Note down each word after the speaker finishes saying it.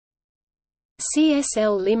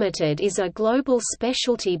CSL Limited is a global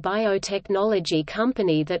specialty biotechnology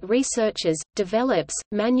company that researches, develops,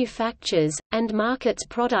 manufactures, and markets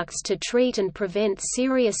products to treat and prevent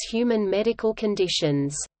serious human medical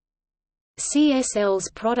conditions.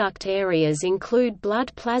 CSL's product areas include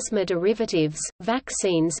blood plasma derivatives,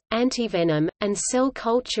 vaccines, antivenom, and cell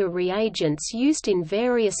culture reagents used in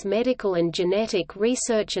various medical and genetic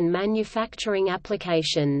research and manufacturing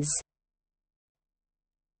applications.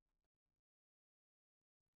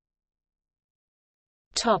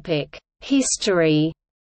 History.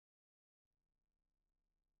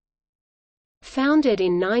 Founded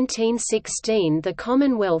in 1916, the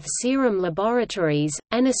Commonwealth Serum Laboratories,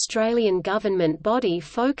 an Australian government body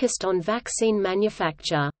focused on vaccine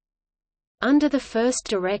manufacture. Under the first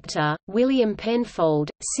director, William Penfold,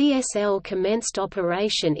 CSL commenced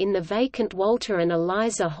operation in the vacant Walter and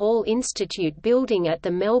Eliza Hall Institute building at the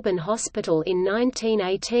Melbourne Hospital in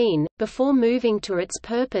 1918, before moving to its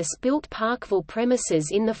purpose-built Parkville premises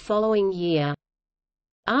in the following year.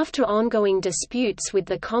 After ongoing disputes with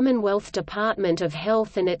the Commonwealth Department of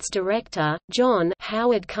Health and its director, John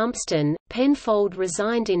Howard Cumpston, Penfold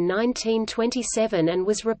resigned in 1927 and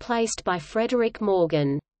was replaced by Frederick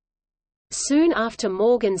Morgan. Soon after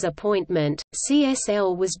Morgan's appointment,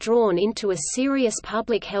 CSL was drawn into a serious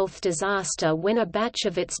public health disaster when a batch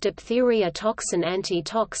of its diphtheria toxin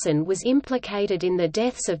antitoxin was implicated in the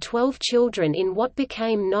deaths of 12 children in what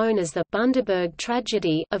became known as the Bundaberg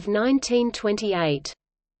tragedy of 1928.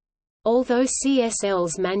 Although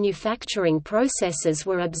CSL's manufacturing processes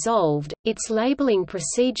were absolved, its labeling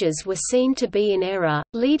procedures were seen to be in error,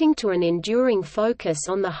 leading to an enduring focus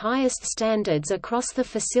on the highest standards across the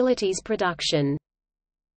facility's production.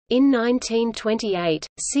 In 1928,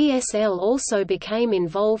 CSL also became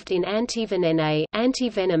involved in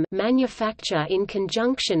antivenom manufacture in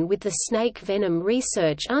conjunction with the snake venom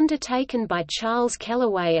research undertaken by Charles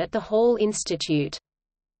Kellaway at the Hall Institute.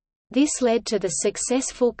 This led to the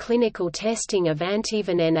successful clinical testing of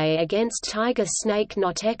antivenom against tiger snake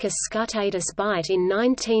Notechis scutatus bite in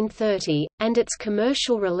 1930, and its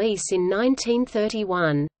commercial release in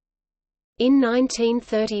 1931. In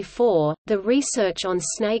 1934, the research on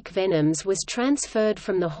snake venoms was transferred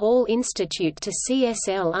from the Hall Institute to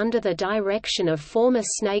CSL under the direction of former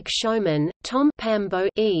snake showman, Tom Pambo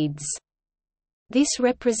Eads. This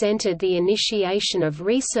represented the initiation of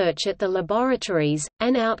research at the laboratories,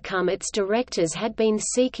 an outcome its directors had been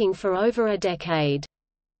seeking for over a decade.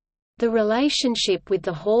 The relationship with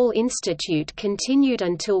the Hall Institute continued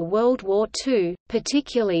until World War II,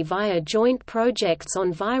 particularly via joint projects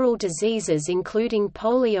on viral diseases including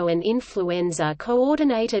polio and influenza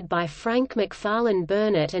coordinated by Frank McFarlane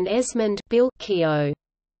Burnett and Esmond Bill Keogh.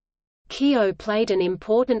 Keogh played an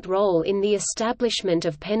important role in the establishment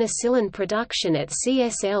of penicillin production at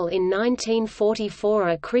CSL in 1944,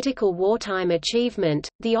 a critical wartime achievement.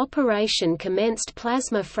 The operation commenced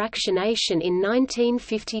plasma fractionation in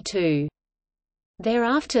 1952.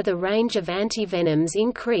 Thereafter the range of antivenoms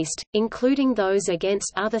increased, including those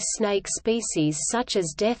against other snake species such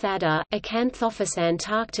as death adder Acanthophis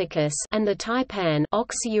antarcticus and the taipan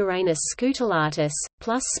Oxyuranus scutulatus,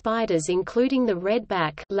 plus spiders including the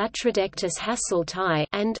redback Latrodectus hasseltii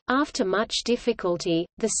and, after much difficulty,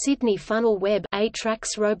 the Sydney funnel web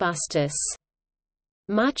Atrax robustus.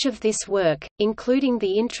 Much of this work, including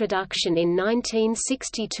the introduction in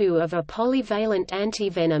 1962 of a polyvalent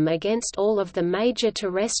antivenom against all of the major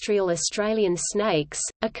terrestrial Australian snakes,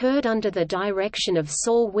 occurred under the direction of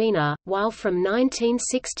Saul Weiner, while from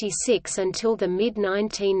 1966 until the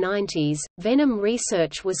mid-1990s, venom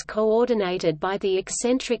research was coordinated by the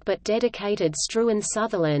eccentric but dedicated Struan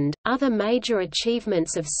Sutherland. Other major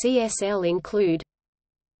achievements of CSL include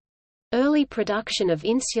early production of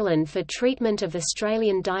insulin for treatment of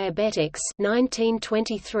Australian diabetics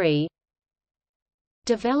 1923,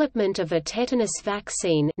 development of a tetanus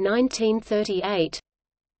vaccine 1938,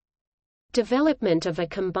 development of a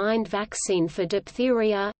combined vaccine for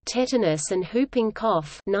diphtheria, tetanus and whooping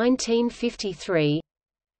cough 1953,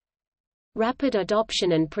 rapid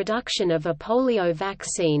adoption and production of a polio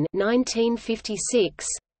vaccine 1956,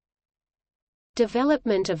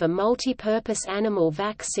 development of a multi-purpose animal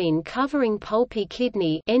vaccine covering pulpy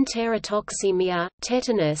kidney enterotoxemia,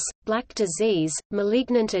 tetanus, black disease,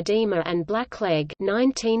 malignant edema and blackleg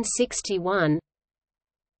 1961,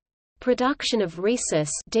 production of rhesus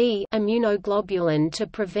D immunoglobulin to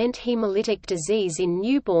prevent hemolytic disease in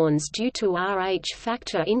newborns due to Rh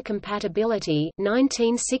factor incompatibility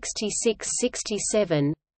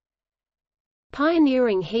 1966–67,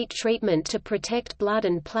 pioneering heat treatment to protect blood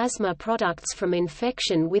and plasma products from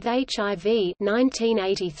infection with HIV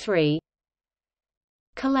 1983,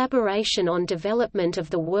 collaboration on development of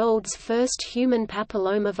the world's first human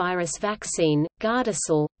papillomavirus vaccine,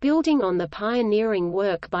 Gardasil, building on the pioneering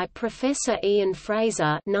work by Professor Ian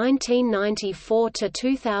Fraser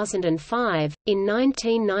 (1994–2005). In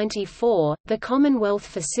 1994, the Commonwealth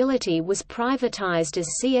facility was privatised as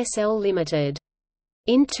CSL Limited.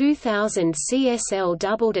 In 2000, CSL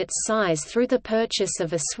doubled its size through the purchase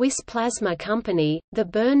of a Swiss plasma company, the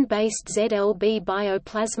Bern-based ZLB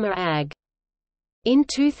Bioplasma AG. In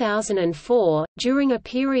 2004, during a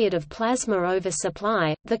period of plasma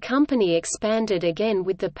oversupply, the company expanded again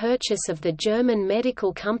with the purchase of the German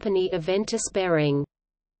medical company Aventis Behring.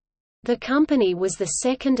 The company was the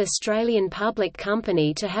second Australian public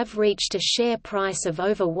company to have reached a share price of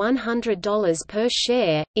over $100 per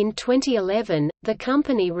share. In 2011, the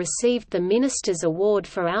company received the Minister's Award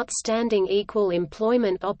for Outstanding Equal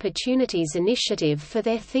Employment Opportunities Initiative for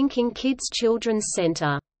their Thinking Kids Children's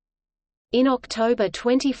Centre. In October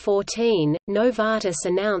 2014, Novartis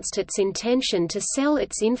announced its intention to sell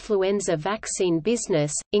its influenza vaccine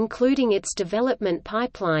business, including its development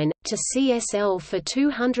pipeline, to CSL for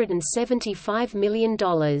 $275 million.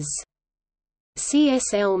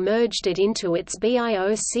 CSL merged it into its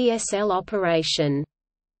bioCSL operation.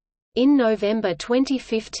 In November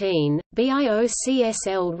 2015,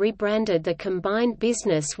 bioCSL rebranded the combined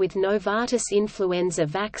business with Novartis Influenza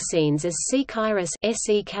Vaccines as Seqirus,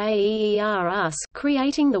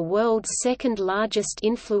 creating the world's second-largest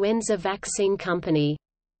influenza vaccine company.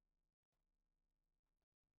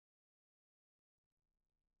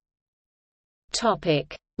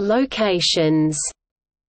 Locations.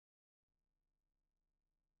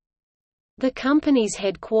 The company's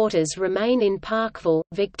headquarters remain in Parkville,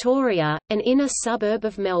 Victoria, an inner suburb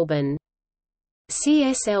of Melbourne.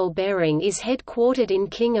 CSL Behring is headquartered in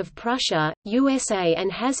King of Prussia, USA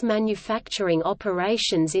and has manufacturing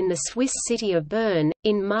operations in the Swiss city of Bern,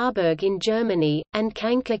 in Marburg in Germany, and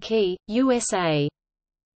Kankakee, USA.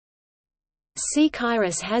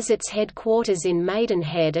 Seqirus has its headquarters in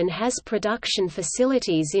Maidenhead and has production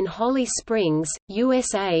facilities in Holly Springs,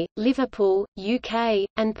 USA, Liverpool, UK,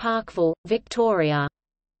 and Parkville, Victoria.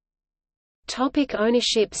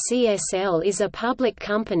 Ownership. CSL is a public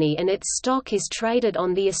company and its stock is traded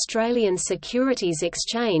on the Australian Securities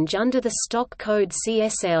Exchange under the stock code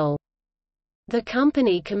CSL. The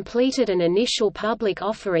company completed an initial public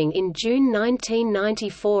offering in June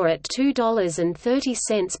 1994 at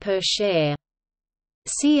 $2.30 per share.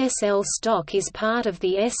 CSL stock is part of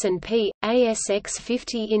the S&P ASX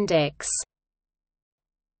 50 index.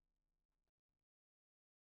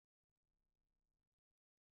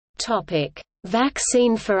 Topic: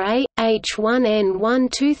 Vaccine for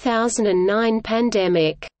H1N1 2009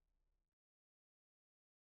 pandemic.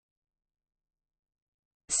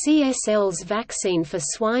 CSL's vaccine for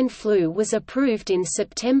swine flu was approved in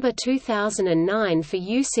September 2009 for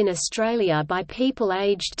use in Australia by people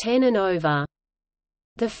aged 10 and over.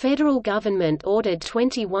 The federal government ordered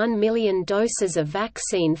 21 million doses of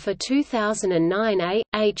vaccine for 2009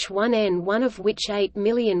 H1N1, of which 8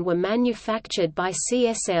 million were manufactured by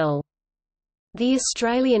CSL. The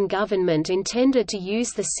Australian government intended to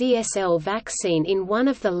use the CSL vaccine in one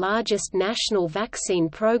of the largest national vaccine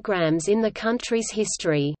programs in the country's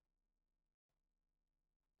history.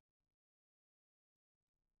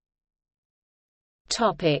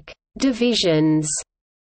 Divisions.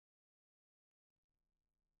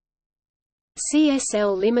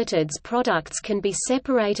 CSL Limited's products can be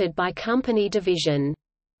separated by company division.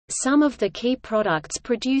 Some of the key products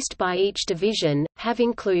produced by each division have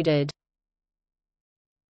included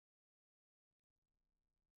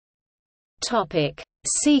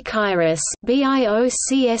Seqirus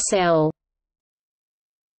bioCSL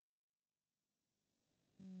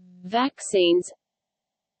vaccines,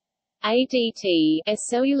 ADT, a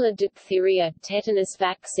cellular diphtheria tetanus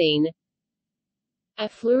vaccine,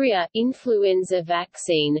 Afluria influenza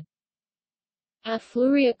vaccine,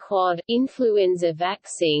 Afluria quad influenza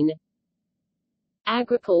vaccine,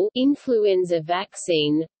 Agripal influenza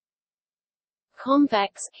vaccine,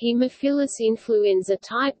 Comvax Haemophilus influenza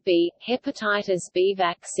type B hepatitis B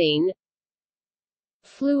vaccine,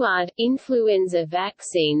 Fluad influenza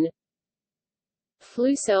vaccine,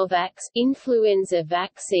 Flucelvax influenza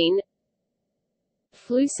vaccine,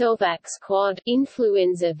 Flucelvax quad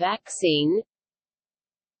influenza vaccine,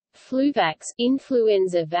 Fluvax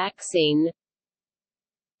influenza vaccine,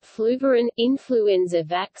 Fluvarin influenza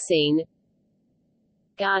vaccine,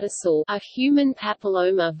 Gardasil, a human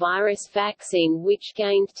papilloma virus vaccine which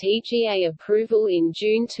gained TGA approval in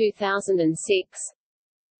June 2006,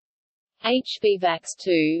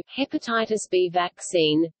 HBvax2 hepatitis B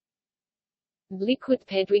vaccine, liquid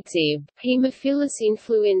Pedrixib, Haemophilus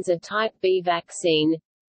influenza type B vaccine,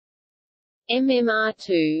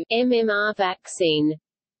 MMR2, MMR vaccine,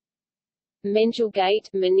 Mengelgate,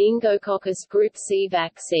 meningococcus group C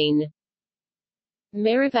vaccine,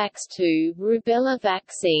 Merivax 2, rubella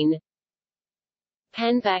vaccine,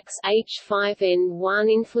 Panvax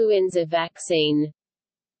H5N1 influenza vaccine,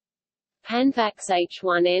 Panvax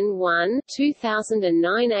H1N1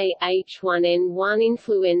 2009 A H1N1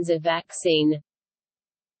 influenza vaccine,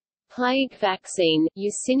 plague vaccine,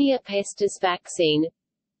 Yersinia pestis vaccine,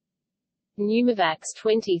 Pneumovax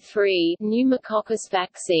 23, pneumococcus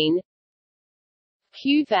vaccine,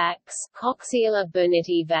 Qvax, Coxiella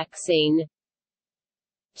burnetii vaccine,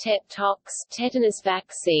 Tetox, tetanus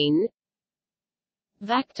vaccine,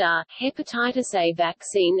 Vactor, hepatitis A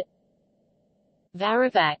vaccine,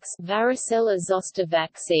 Varivax, varicella zoster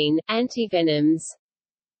vaccine, antivenoms,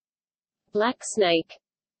 black snake,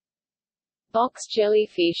 box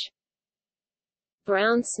jellyfish,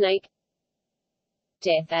 brown snake,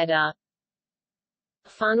 death adder,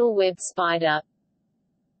 funnel web spider,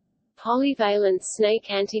 polyvalent snake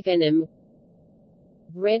antivenom,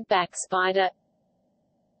 redback spider,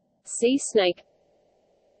 sea snake,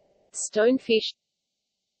 stonefish,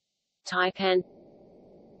 taipan,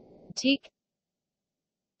 tick,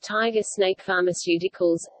 tiger snake.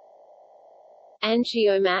 Pharmaceuticals,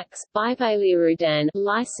 Angiomax, bivalirudin,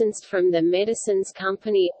 licensed from the Medicines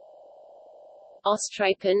Company,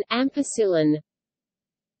 Ostrapen, ampicillin,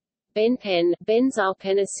 Benpen,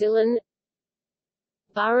 benzylpenicillin,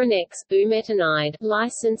 Buronex, bumetanide,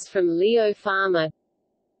 licensed from Leo Pharma,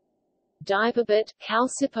 Divabit,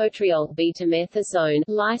 calcipotriol betamethasone,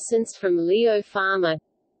 licensed from Leo Pharma,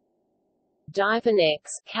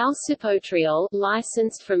 Divanex, calcipotriol,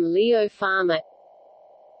 licensed from Leo Pharma,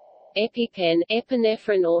 EpiPen,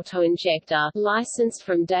 epinephrine autoinjector, licensed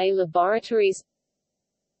from Day Laboratories,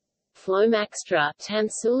 Flomaxtra,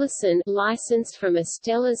 tamsulosin, licensed from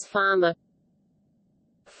Astellas Pharma,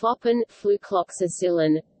 Flopan,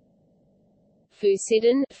 flucloxacillin,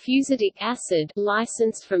 Fusidin, fusidic acid,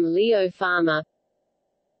 licensed from Leo Pharma,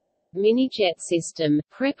 Minijet system.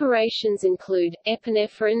 Preparations include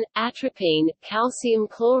epinephrine, atropine, calcium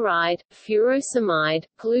chloride, furosemide,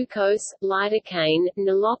 glucose, lidocaine,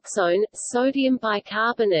 naloxone, sodium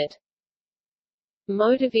bicarbonate,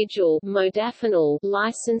 Modavigil, modafinil,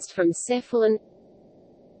 licensed from Cephalin,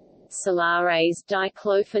 Solarase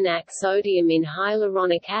diclofenac sodium in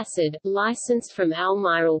hyaluronic acid, licensed from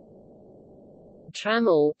Almirall,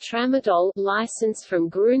 Tramadol, tramadol, licensed from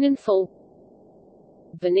Grunenthal,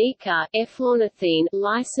 Vanica, eflornithine,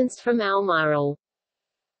 licensed from Almirall.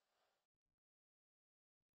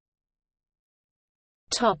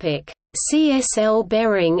 Topic: CSL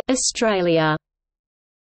Behring, Australia.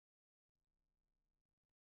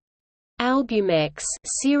 Albumex,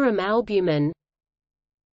 serum albumin,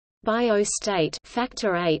 Biostate,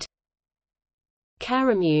 factor VIII,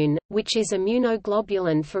 Carimune, which is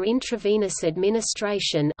immunoglobulin for intravenous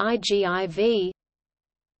administration (IGIV),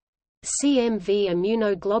 CMV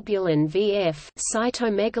immunoglobulin VF,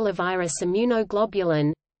 cytomegalovirus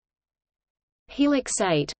immunoglobulin,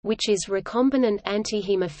 Helixate, which is recombinant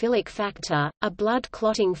antihemophilic factor, a blood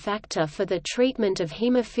clotting factor for the treatment of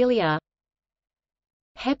hemophilia,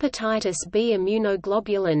 hepatitis B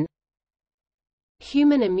immunoglobulin,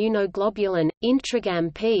 human immunoglobulin,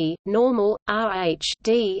 intragam P, normal, Rh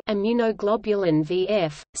D, immunoglobulin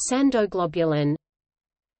VF, sandoglobulin,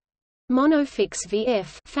 monofix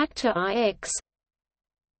VF, factor IX,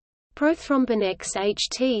 prothrombin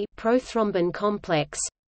XHT, prothrombin complex,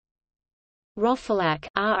 Rofalac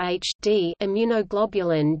Rh D,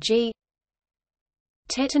 immunoglobulin G,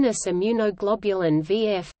 tetanus immunoglobulin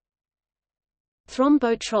VF,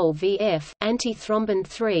 thrombotrol VF, antithrombin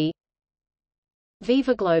 3,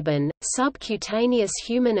 Vivaglobin, subcutaneous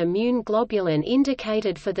human immune globulin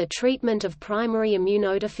indicated for the treatment of primary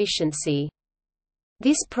immunodeficiency.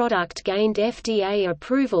 This product gained FDA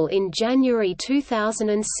approval in January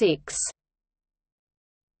 2006.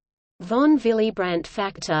 Von Willebrand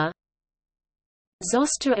factor,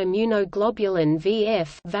 Zoster immunoglobulin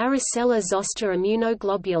VF, varicella zoster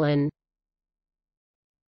immunoglobulin.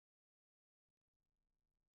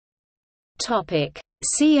 Topic: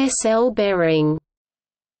 CSL Behring.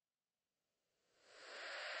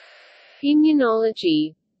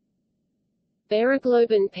 Immunology.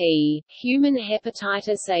 Beroglobin P, human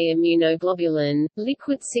hepatitis A immunoglobulin,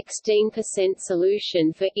 liquid 16%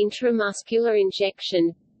 solution for intramuscular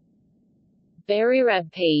injection. Berirab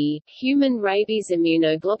P, human rabies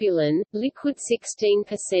immunoglobulin, liquid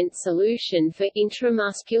 16% solution for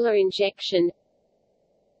intramuscular injection.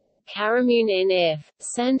 Caramune NF,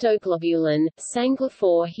 Sandoglobulin,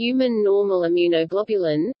 Sanglifor human normal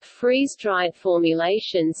immunoglobulin, freeze-dried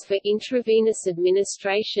formulations for intravenous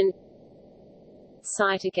administration.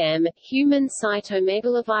 Cytogam, human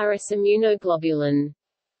cytomegalovirus immunoglobulin.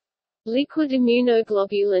 Liquid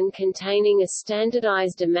immunoglobulin containing a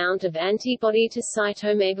standardized amount of antibody to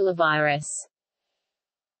cytomegalovirus.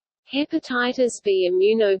 Hepatitis B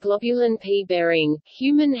immunoglobulin P. Behring,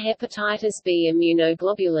 human hepatitis B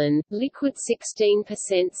immunoglobulin, liquid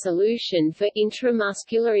 16% solution for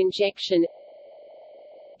intramuscular injection.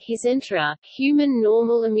 Hizentra, human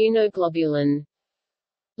normal immunoglobulin.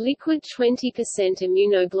 Liquid 20%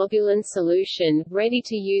 immunoglobulin solution, ready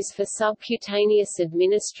to use for subcutaneous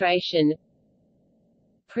administration.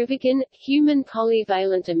 Privigen, human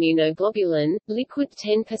polyvalent immunoglobulin, liquid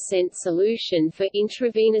 10% solution for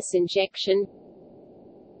intravenous injection.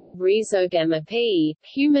 Rhizogama P,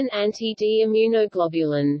 human anti-D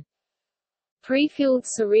immunoglobulin. Prefilled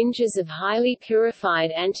syringes of highly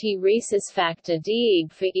purified anti-rhesus factor D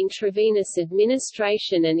for intravenous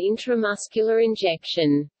administration and intramuscular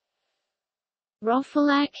injection.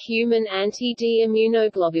 Rofalac human anti-D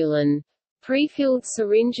immunoglobulin. Prefilled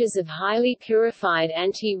syringes of highly purified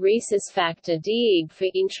anti-rhesus factor D for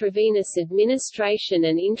intravenous administration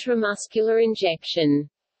and intramuscular injection.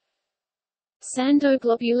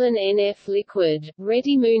 Sandoglobulin NF liquid,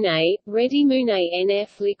 Redimune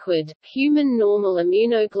NF liquid, human normal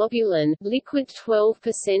immunoglobulin, liquid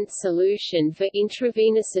 12% solution for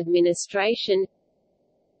intravenous administration.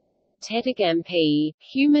 Tetagam P,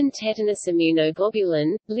 human tetanus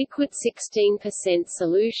immunoglobulin, liquid 16%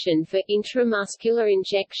 solution for intramuscular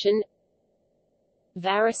injection.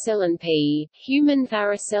 Varicellin P, human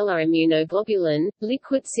varicella immunoglobulin,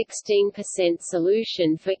 liquid 16%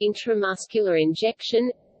 solution for intramuscular injection.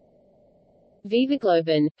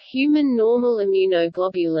 Vivaglobin, human normal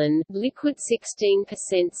immunoglobulin, liquid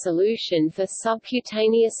 16% solution for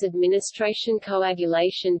subcutaneous administration.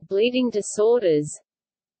 Coagulation bleeding disorders.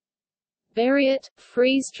 Beriat,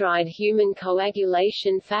 freeze-dried human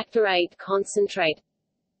coagulation factor 8 concentrate.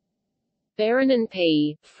 Beranin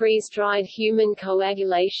P, freeze-dried human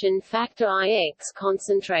coagulation factor IX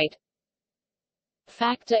concentrate.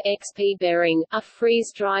 Factor XP Behring, a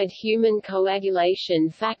freeze-dried human coagulation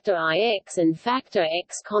factor IX and factor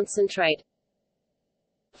X concentrate.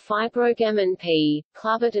 Fibrogamin P,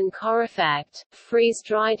 Clubit and Corifact,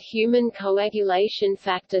 freeze-dried human coagulation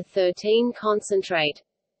factor 13 concentrate.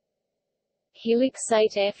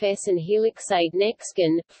 Helixate FS and Helixate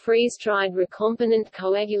Nexgen, freeze-dried recombinant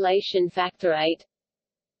coagulation factor 8.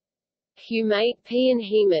 Humate P and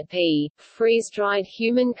Hemat P, freeze-dried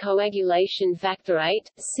human coagulation factor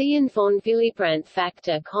 8, C and von Willebrand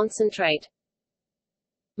factor concentrate.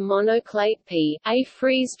 Monoclate P, a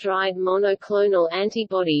freeze-dried monoclonal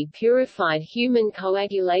antibody purified human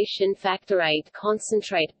coagulation factor 8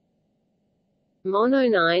 concentrate.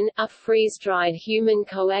 Mono9, a freeze-dried human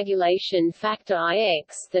coagulation factor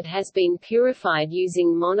IX that has been purified using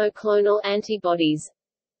monoclonal antibodies.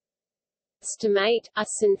 Stomate, a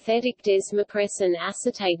synthetic desmopressin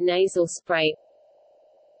acetate nasal spray.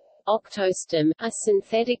 Octostim, a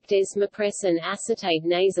synthetic desmopressin acetate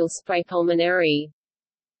nasal spray. Pulmonary.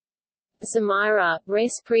 Zamira,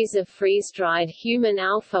 Respreza freeze-dried human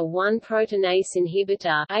alpha-1 proteinase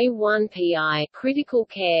inhibitor A1PI, critical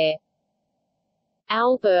care.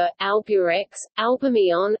 Albur, Alburex,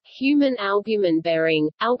 Albumion, human albumin. Behring,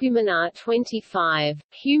 Albuminar 25,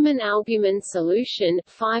 human albumin solution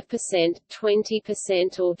 5%,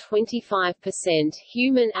 20% or 25%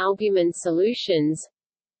 human albumin solutions.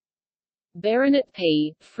 Berinit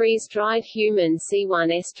P, freeze-dried human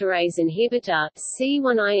C1 esterase inhibitor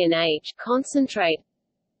C1INH concentrate.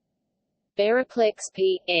 Beriplex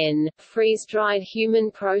P, N, freeze-dried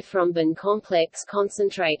human prothrombin complex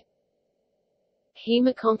concentrate.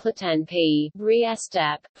 Hemacompletan P,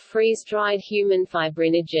 Riastap, freeze-dried human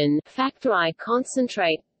fibrinogen factor I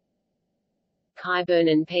concentrate.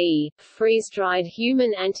 Kybernin P, freeze-dried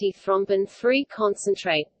human antithrombin 3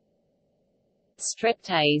 concentrate.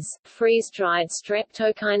 Streptase, freeze-dried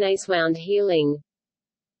streptokinase wound healing.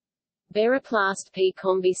 Beriplast P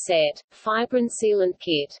combi set, fibrin sealant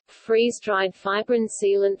kit, freeze-dried fibrin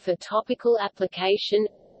sealant for topical application.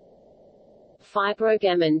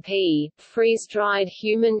 Fibrogamin P, freeze-dried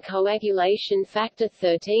human coagulation factor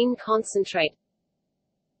 13 concentrate.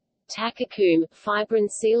 Tachycum, fibrin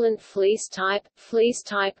sealant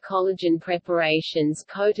fleece-type collagen preparations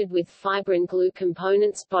coated with fibrin glue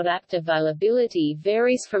components. Product availability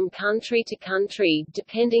varies from country to country,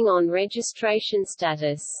 depending on registration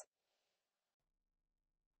status.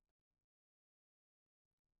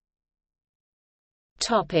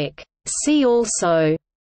 See also: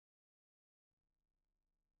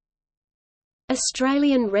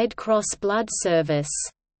 Australian Red Cross Blood Service.